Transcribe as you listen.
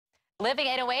Living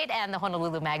 808 and the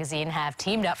Honolulu Magazine have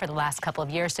teamed up for the last couple of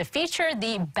years to feature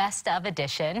the Best Of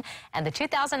edition. And the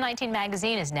 2019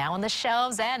 magazine is now on the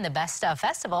shelves, and the Best Of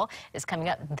Festival is coming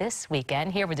up this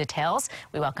weekend. Here with details,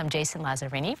 we welcome Jason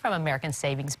Lazzarini from American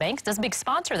Savings Bank, that's a big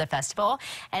sponsor of the festival,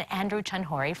 and Andrew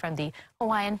Chunhori from the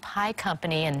Hawaiian Pie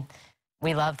Company. And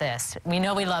we love this. We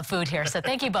know we love food here, so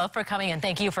thank you both for coming, and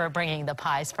thank you for bringing the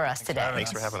pies for us today.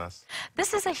 Thanks for having us.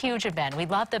 This is a huge event. We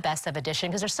love the Best Of edition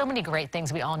because there's so many great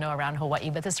things we all know around Hawaii,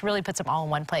 but this really puts them all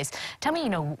in one place. Tell me,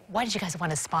 why did you guys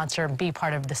want to sponsor and be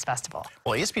part of this festival?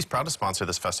 Well, ASB is proud to sponsor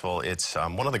this festival. It's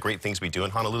one of the great things we do in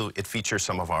Honolulu. It features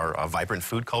some of our vibrant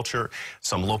food culture,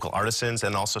 some local artisans,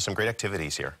 and also some great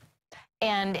activities here.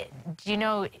 And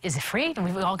is it free? Do we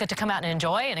all get to come out and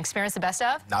enjoy and experience the Best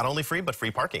Of? Not only free, but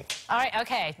free parking. All right,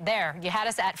 okay, there. You had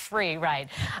us at free, right.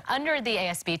 Under the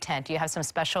ASB tent, do you have some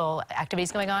special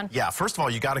activities going on? Yeah, first of all,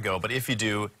 you got to go, but if you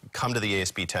do, come to the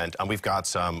ASB tent. We've got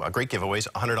some great giveaways,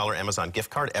 a $100 Amazon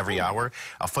gift card every hour,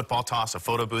 a football toss, a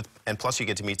photo booth, and plus you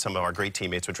get to meet some of our great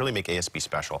teammates, which really make ASB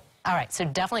special. All right, so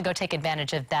definitely go take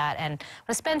advantage of that. And I'm going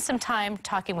to spend some time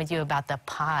talking with you about the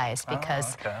pies,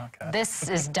 because this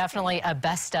is definitely a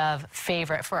Best Of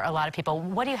favorite for a lot of people.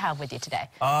 What do you have with you today?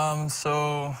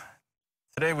 So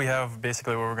today we have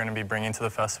basically what we're going to be bringing to the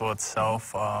festival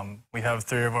itself. We have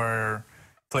 3 of our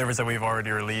flavors that we've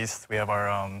already released. We have our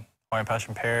Hawaiian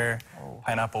Passion Pear,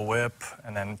 Pineapple Whip,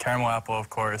 and then Caramel Apple, of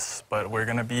course. But we're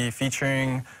going to be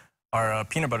featuring our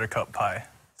Peanut Butter Cup Pie.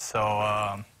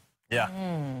 So, yeah.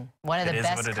 One of the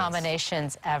best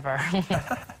combinations ever.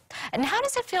 And how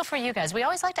does it feel for you guys? We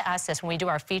always like to ask this when we do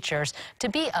our features, to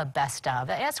be a Best Of.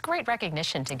 That's great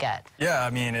recognition to get. Yeah, I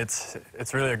mean, it's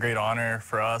really a great honor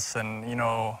for us, and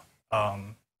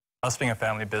us being a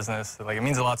family business, like, it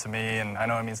means a lot to me, and I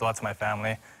know it means a lot to my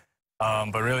family.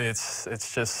 But really, it's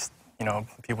just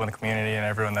people in the community and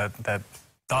everyone that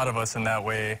thought of us in that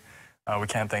way. We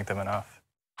can't thank them enough.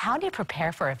 How do you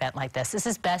prepare for an event like this? This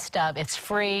is Best Of. It's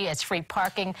free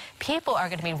parking. People are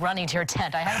going to be running to your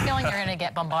tent. I have a feeling you're going to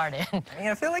get bombarded.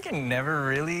 I feel like you're never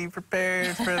really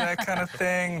prepared for that kind of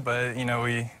thing, but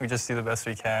we just do the best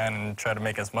we can and try to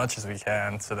make as much as we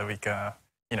can so that we can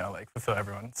fulfill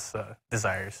everyone's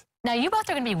desires. Now, you both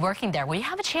are going to be working there. Will you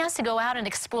have a chance to go out and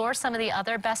explore some of the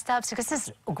other Best Ofs? Because this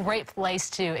is a great place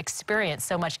to experience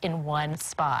so much in one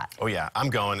spot. Oh, yeah. I'm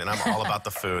going, and I'm all about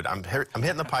the food. I'm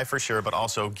hitting the pie for sure, but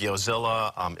also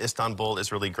Gyozilla, Istanbul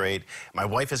is really great. My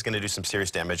wife is going to do some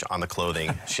serious damage on the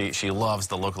clothing. She loves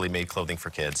the locally made clothing for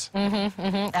kids.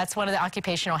 That's one of the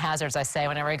occupational hazards, I say.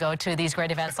 Whenever I go to these great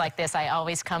events like this, I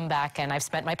always come back, and I've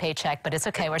spent my paycheck, but it's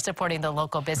okay. We're supporting the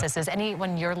local businesses.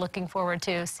 Anyone you're looking forward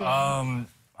to seeing?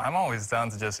 I'm always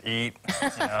down to just eat.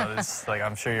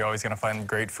 I'm sure you're always going to find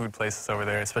great food places over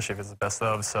there, especially if it's the Best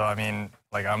Of. So, I mean,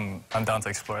 I'm down to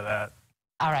explore that.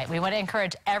 All right, we want to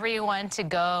encourage everyone to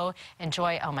go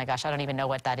enjoy. Oh my gosh, I don't even know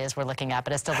what that is we're looking at,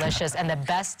 but it's delicious. And the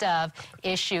Best Of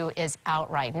issue is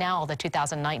out right now. All the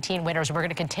 2019 winners, we're going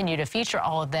to continue to feature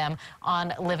all of them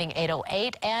on Living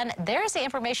 808. And there's the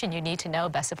information you need to know.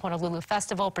 Best of Honolulu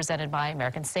Festival, presented by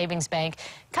American Savings Bank,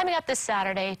 coming up this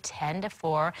Saturday, 10 to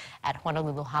 4 at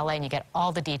Honolulu Hale. And you get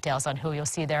all the details on who you'll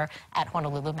see there at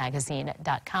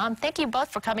honolulumagazine.com. Thank you both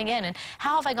for coming in. And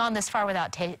how have I gone this far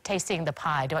without tasting the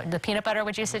pie? The peanut butter,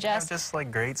 would you suggest? Just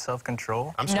great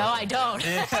self-control. No, I don't.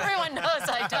 Everyone knows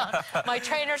I don't. My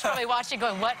trainer's probably watching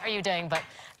going, what are you doing? But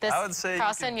this, I would say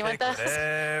Carlson, you want this?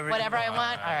 Whatever I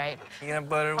want? All right. Peanut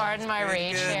butter. Pardon my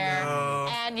reach here.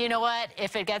 And you know what?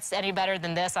 If it gets any better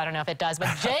than this, I don't know if it does, but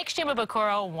Jake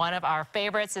Shimabukuro, one of our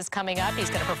favorites, is coming up. He's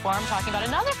going to perform talking about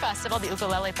another festival, the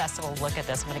Ukulele Festival. Look at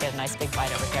this. I'm going to get a nice big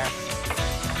bite over here.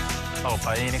 Oh,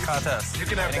 pie eating contest. You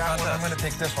can have that one. I'm going to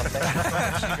take this one.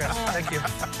 Thank you.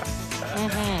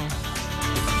 Thank you.